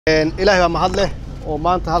إلهي ما هذله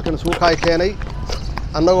وما أنت هالكن سوق هاي كيني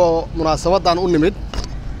أنه مناسبات عن أنمد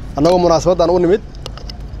أنه مناسبات عن أنمد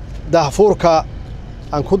ده فورك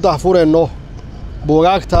أن كود ده فور إنه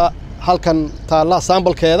buugaagta halkan taala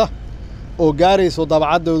sample keeda oo gaarayso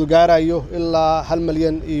dabacadoodu gaarayo ilaa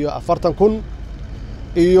 1,040,000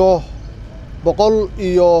 iyo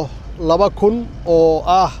 102,000 oo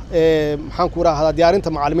ah maxaan ku raahdaa diyaarinta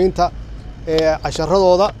macallimiinta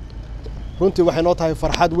casharadooda runtii waxay noo tahay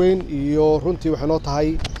farxad weyn iyo runtii waxay noo tahay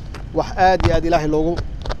wax aad iyo aad Ilaahay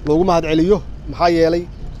loogu mahad celiyo maxaa yeelay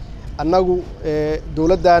annagu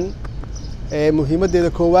dawladdan muhiimadeeda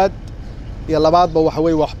koowaad يا لبعض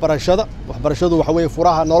بوحوي waxbarashadu waxa weey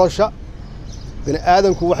furaha nolosha bini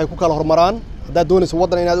aadanku waxay ku kala hormaraan hadaa doonayso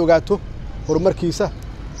wadan inaad ogaato horumarkiisa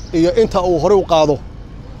iyo inta uu hore u qaado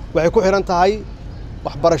waxay ku xiran tahay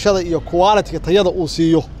waxbarashada iyo quality tayada uu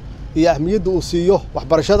siiyo iyo ahmiyada uu siiyo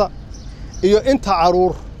waxbarashada iyo inta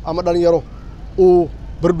caruur ama dhalinyaro uu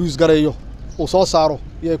produce gareeyo uu soo saaro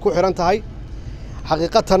iyo ku xiran tahay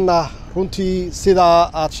xaqiiqatan runtii sida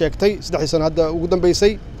aad sheegtay 3 sano hadda ugu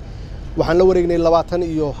dambeysay waxaan la wareegnay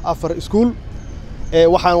 24 iskuul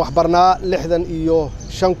waxaan wax barnaa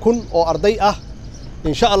 65,000 oo arday ah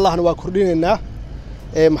insha Allah waa kordhineynaa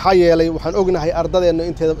maxaa yeelay waxaan ognahay ardadeena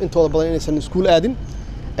intooda badan inaysan iskuul aadin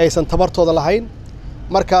aysan tabartooda lahayn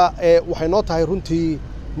marka waxay noo tahay runtii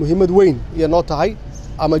muhiimad weyn iyo noo tahay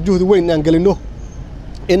ama juhdi weyn aan galino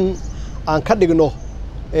in aan ka dhigno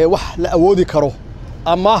wax la awoodi karo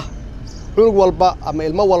ama cunug walba ama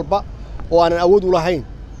ilmo walba oo aan awood u lahayn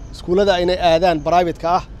iskuulada inay aadaan private ka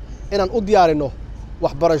ah inaan u diyaarino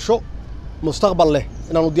waxbarasho mustaqbal leh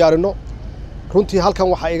inaan u diyaarino runtii halkan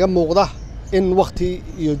waxa iga muuqda in waqti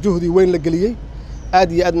iyo juhdi weyn la galiyay aad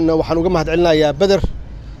iyo aadna waxaan uga mahad celinayaa Badar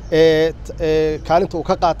kaalinta uu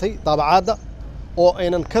ka qaatay daabacada oo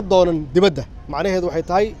aynan ka doonan dibadda macnaheedu waxay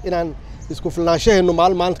tahay inaan isku filnaanshaheenu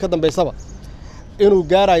maalin ka dambeysaba inuu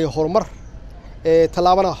gaarayo horumar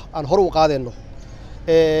talaabana aan hor u qaadeyno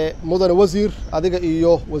mudane wasiir adiga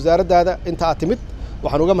iyo wasaaradda inta aad timid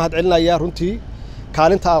waxaan uga mahad celinayaa runtii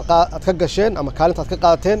kaalinta aad ka gasheen ama kaalinta aad ka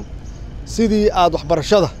qaadateen sidii aad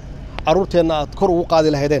waxbarashada caruurteena aad kor ugu qaadi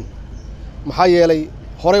lahaydeen maxaa yeelay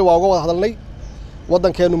hore waa uga wada hadalnay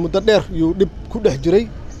wadankeenu muddo dheer iyo dib ku dhex jiray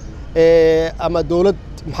ama dawlad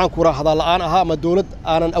maxaan ku raahdaa la'aan aha ama dawlad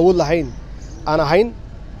aanan awood lahayn aan ahayn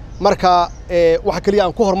marka waxa kaliya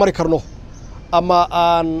aan ku hormari karno ama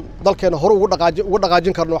aan dalkeena hore ugu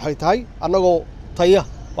dhaqaajin karno waxay tahay annagoo taya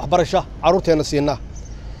waxbarasho caruurteena siinaa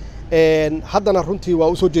haddana runtii waa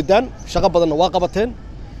u soo jeedaan shaqo badanna waa qabateen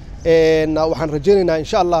waxaan rajaynaynaa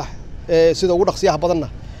insha Allah sida ugu dhaqsiyaha badanna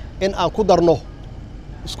in aan ku darno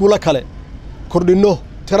iskuulo kale kordhino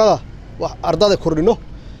tirada ardada kordhino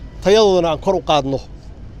tayadoodana aan kor u qaadno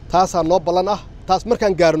taas noo balan ah taas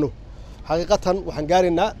markaan gaarno xaqiiqatan waxaan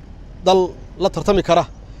gaaraynaa dal la tartami kara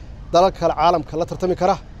dalka caalamka la tartami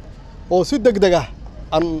kara oo si degdeg ah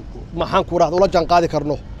aan maxaan ku raahdo la jaan qaadi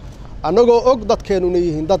karno annagoo og dadkeenu inay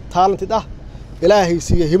yihiin dad talented ah Ilaahay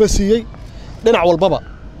siiyay hibo siiyay dhinac walbaba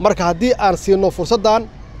marka haddii aan siino fursadan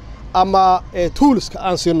ama toolska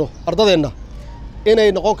aan siino ardadeena inay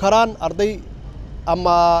noqon karaan arday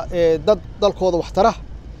ama dad dalkooda wax tara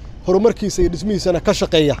horumarkiisa iyo dhismihiisana ka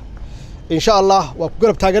shaqeeya insha Allah waa ku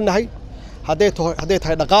garab taaganahay haday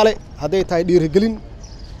tahay dhaqaale haday tahay dhiirigelin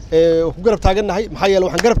ku garab taaganahay maxaa yeelay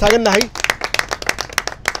waxaan garab taaganahay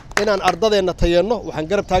inaan ardadeena tayeeno waxaan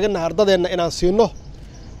garab taaganahay ardadeena inaan siino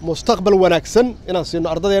mustaqbal wanaagsan inaan siino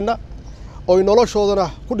ardadeena oo noloshoodana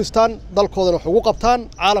ku dhistaan dalkoodana wax ugu qabtaan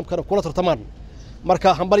caalamkana kula tartamaan marka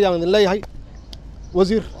hambalyaan leeyahay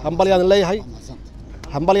wasiir hambalyaan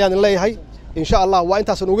leeyahay insha Allah waa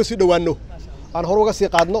intaas uga sii dhawaano aan hor uga sii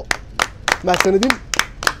qaadno ma sanadin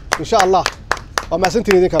insha Allah waa ma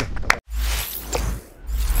santiin idin kale